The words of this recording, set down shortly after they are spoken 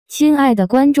亲爱的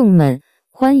观众们，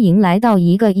欢迎来到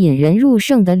一个引人入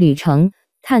胜的旅程，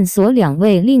探索两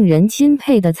位令人钦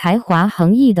佩的才华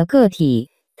横溢的个体，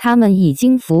他们已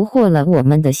经俘获了我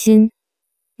们的心。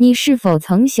你是否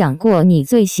曾想过，你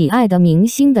最喜爱的明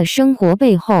星的生活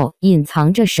背后隐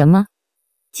藏着什么？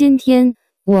今天，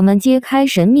我们揭开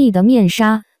神秘的面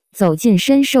纱，走进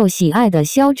深受喜爱的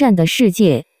肖战的世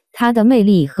界，他的魅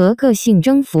力和个性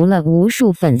征服了无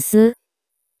数粉丝。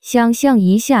想象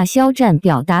一下，肖战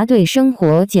表达对生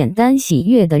活简单喜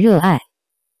悦的热爱。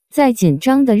在紧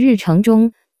张的日程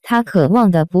中，他渴望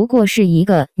的不过是一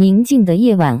个宁静的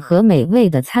夜晚和美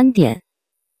味的餐点。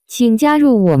请加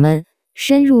入我们，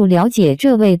深入了解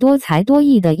这位多才多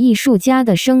艺的艺术家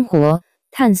的生活，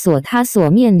探索他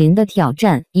所面临的挑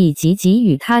战，以及给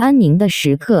予他安宁的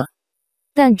时刻。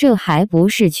但这还不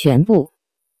是全部，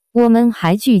我们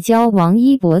还聚焦王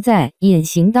一博在《隐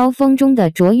形刀锋》中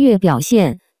的卓越表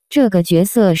现。这个角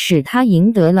色使他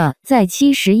赢得了在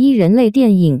71人类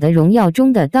电影的荣耀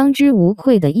中的当之无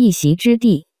愧的一席之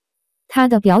地。他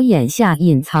的表演下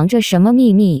隐藏着什么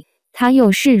秘密？他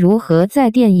又是如何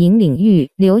在电影领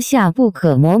域留下不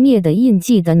可磨灭的印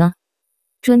记的呢？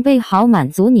准备好满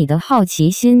足你的好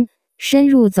奇心，深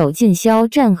入走进肖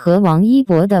战和王一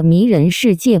博的迷人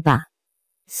世界吧。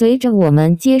随着我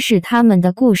们揭示他们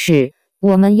的故事，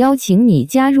我们邀请你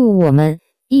加入我们，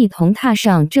一同踏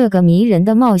上这个迷人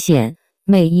的冒险。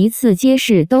每一次揭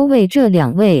示都为这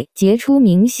两位杰出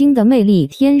明星的魅力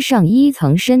添上一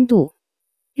层深度。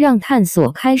让探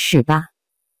索开始吧。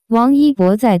王一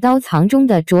博在《刀藏》中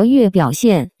的卓越表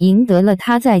现，赢得了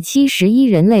他在71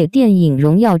人类电影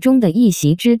荣耀中的一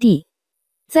席之地。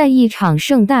在一场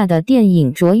盛大的电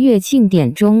影卓越庆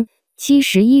典中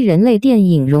，71人类电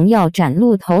影荣耀崭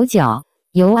露头角。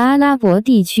由阿拉伯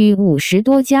地区50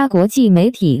多家国际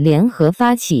媒体联合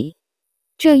发起，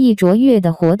这一卓越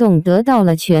的活动得到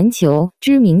了全球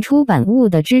知名出版物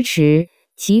的支持，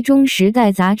其中《时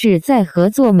代》杂志在合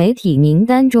作媒体名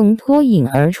单中脱颖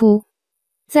而出。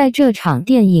在这场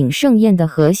电影盛宴的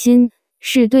核心，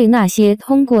是对那些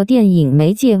通过电影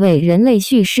媒介为人类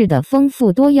叙事的丰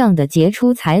富多样的杰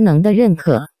出才能的认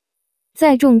可。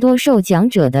在众多受奖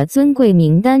者的尊贵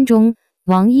名单中，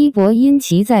王一博因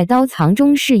其在《刀藏》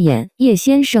中饰演叶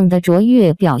先生的卓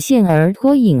越表现而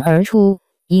脱颖而出，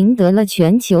赢得了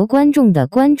全球观众的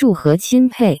关注和钦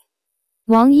佩。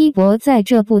王一博在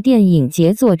这部电影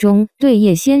杰作中对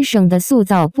叶先生的塑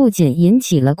造不仅引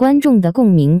起了观众的共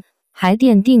鸣，还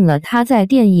奠定了他在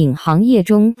电影行业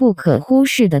中不可忽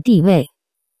视的地位。《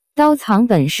刀藏》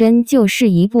本身就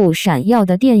是一部闪耀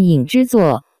的电影之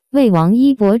作，为王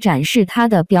一博展示他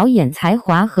的表演才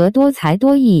华和多才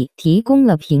多艺提供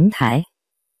了平台。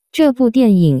这部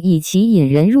电影以其引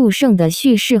人入胜的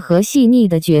叙事和细腻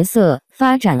的角色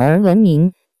发展而闻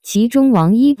名，其中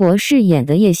王一博饰演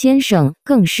的叶先生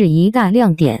更是一大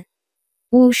亮点。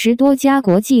50多家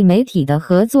国际媒体的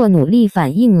合作努力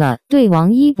反映了对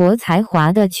王一博才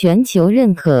华的全球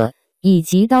认可，以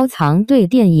及《刀藏》对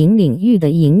电影领域的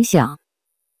影响。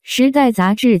时代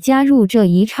杂志加入这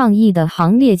一倡议的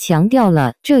行列，强调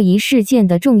了这一事件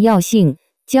的重要性，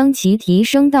将其提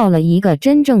升到了一个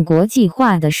真正国际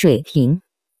化的水平。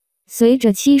随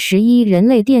着71人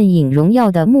类电影荣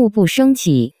耀的幕布升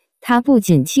起，它不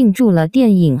仅庆祝了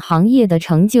电影行业的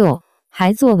成就，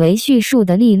还作为叙述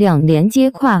的力量连接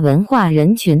跨文化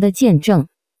人群的见证。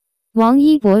王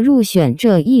一博入选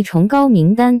这一崇高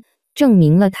名单，证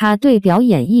明了他对表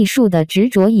演艺术的执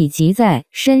着，以及在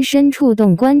深深触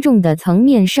动观众的层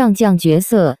面上将角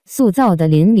色塑造得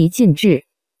淋漓尽致。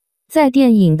在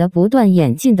电影的不断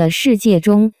演进的世界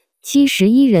中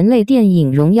，71人类电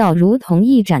影荣耀如同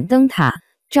一盏灯塔，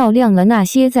照亮了那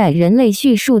些在人类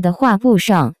叙述的画布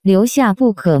上留下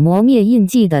不可磨灭印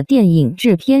记的电影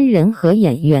制片人和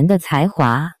演员的才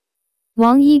华。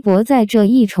王一博在这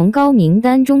一崇高名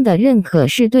单中的认可，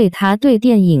是对他对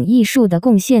电影艺术的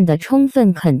贡献的充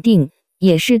分肯定，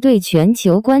也是对全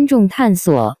球观众探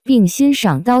索并欣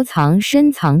赏《刀藏》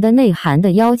深藏的内涵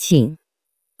的邀请。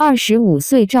25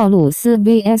岁赵露思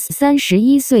vs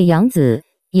 31岁杨紫，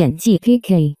演技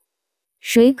PK，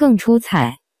 谁更出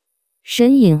彩？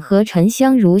神隐和沉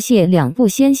香如屑两部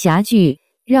仙侠剧，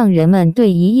让人们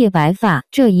对一夜白发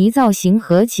这一造型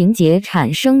和情节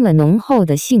产生了浓厚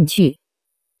的兴趣。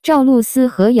赵露思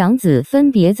和杨紫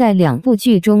分别在两部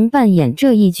剧中扮演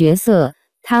这一角色，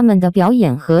他们的表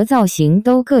演和造型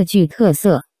都各具特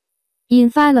色，引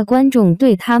发了观众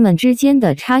对他们之间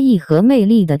的差异和魅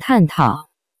力的探讨。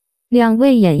两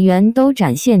位演员都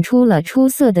展现出了出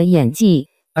色的演技，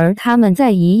而他们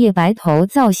在一夜白头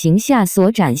造型下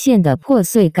所展现的破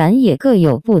碎感也各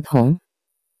有不同。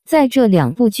在这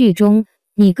两部剧中，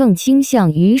你更倾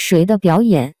向于谁的表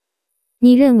演？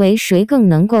你认为谁更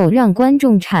能够让观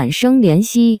众产生怜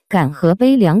惜感和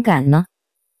悲凉感呢？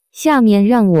下面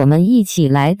让我们一起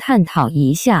来探讨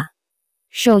一下。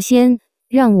首先，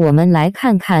让我们来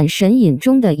看看《神隐》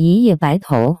中的一叶白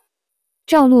头。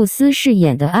赵露思饰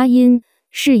演的阿音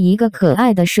是一个可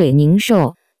爱的水凝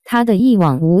兽，她的一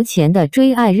往无前的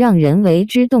追爱让人为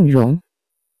之动容。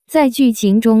在剧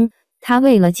情中，她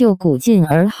为了救古晋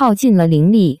而耗尽了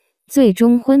灵力，最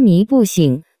终昏迷不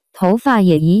醒，头发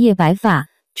也一夜白发，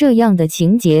这样的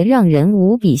情节让人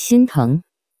无比心疼。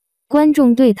观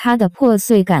众对她的破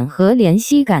碎感和怜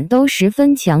惜感都十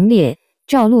分强烈，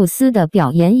赵露思的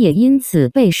表演也因此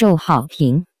备受好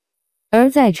评。而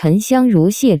在《沉香如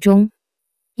屑》中，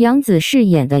杨紫饰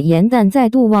演的严旦再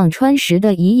度忘川时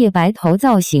的一叶白头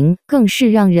造型更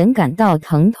是让人感到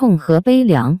疼痛和悲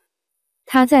凉。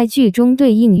她在剧中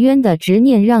对应渊的执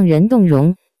念让人动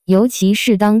容，尤其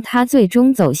是当她最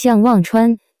终走向忘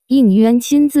川，应渊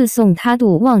亲自送她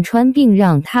渡忘川并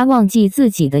让她忘记自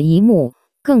己的一幕，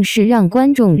更是让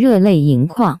观众热泪盈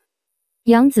眶。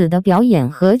杨紫的表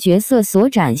演和角色所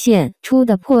展现出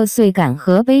的破碎感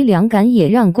和悲凉感也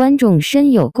让观众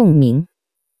深有共鸣。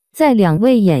在两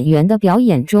位演员的表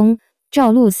演中，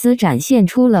赵露思展现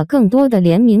出了更多的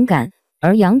怜悯感，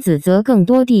而杨紫则更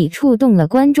多地触动了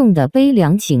观众的悲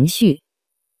凉情绪。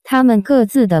他们各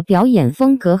自的表演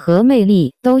风格和魅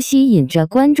力都吸引着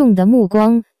观众的目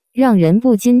光，让人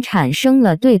不禁产生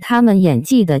了对他们演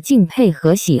技的敬佩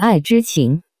和喜爱之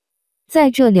情。在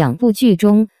这两部剧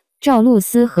中，赵露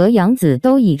思和杨紫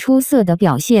都以出色的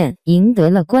表现赢得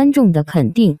了观众的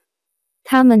肯定。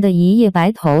他们的一叶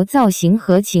白头造型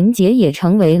和情节也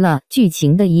成为了剧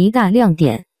情的一大亮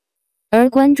点。而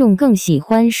观众更喜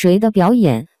欢谁的表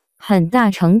演，很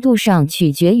大程度上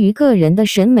取决于个人的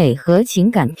审美和情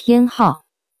感偏好。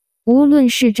无论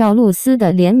是赵露思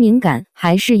的怜悯感，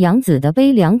还是杨紫的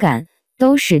悲凉感，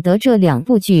都使得这两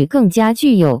部剧更加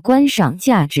具有观赏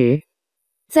价值。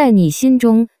在你心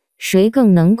中，谁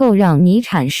更能够让你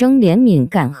产生怜悯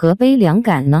感和悲凉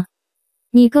感呢？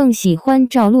你更喜欢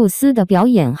赵露思的表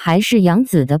演还是杨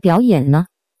紫的表演呢？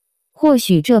或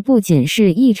许这不仅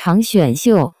是一场选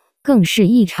秀，更是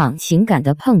一场情感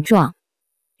的碰撞。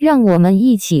让我们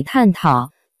一起探讨，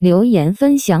留言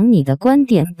分享你的观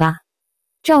点吧。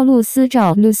赵露思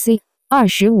赵 Lucy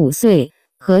 25岁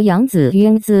和杨紫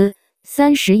Yang 子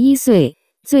31岁，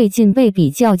最近被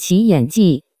比较其演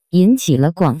技，引起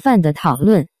了广泛的讨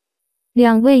论。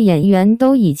两位演员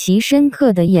都以其深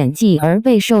刻的演技而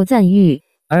备受赞誉，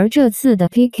而这次的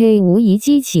PK 无疑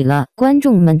激起了观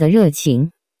众们的热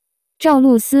情。赵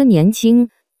露思年轻，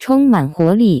充满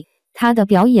活力，她的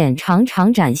表演常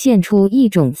常展现出一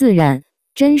种自然、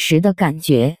真实的感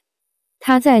觉。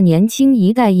她在年轻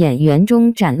一代演员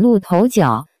中崭露头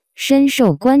角，深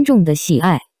受观众的喜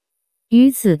爱。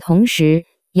与此同时，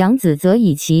杨紫则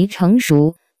以其成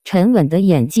熟、沉稳的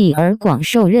演技而广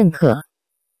受认可。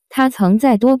他曾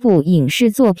在多部影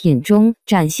视作品中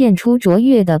展现出卓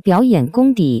越的表演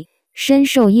功底，深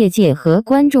受业界和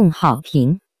观众好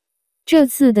评。这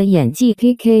次的演技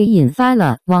PK 引发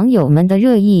了网友们的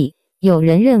热议，有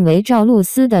人认为赵露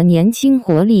思的年轻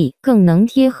活力更能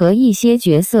贴合一些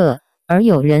角色，而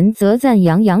有人则赞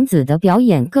扬杨紫的表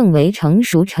演更为成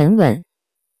熟沉稳。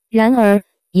然而，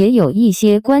也有一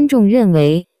些观众认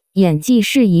为，演技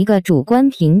是一个主观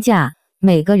评价，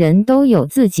每个人都有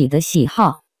自己的喜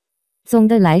好。总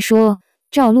的来说，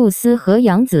赵露思和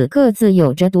杨紫各自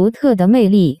有着独特的魅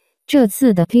力，这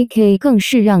次的 PK 更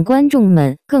是让观众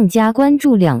们更加关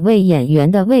注两位演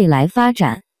员的未来发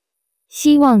展。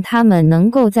希望他们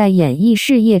能够在演艺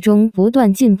事业中不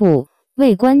断进步，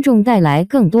为观众带来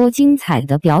更多精彩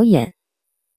的表演。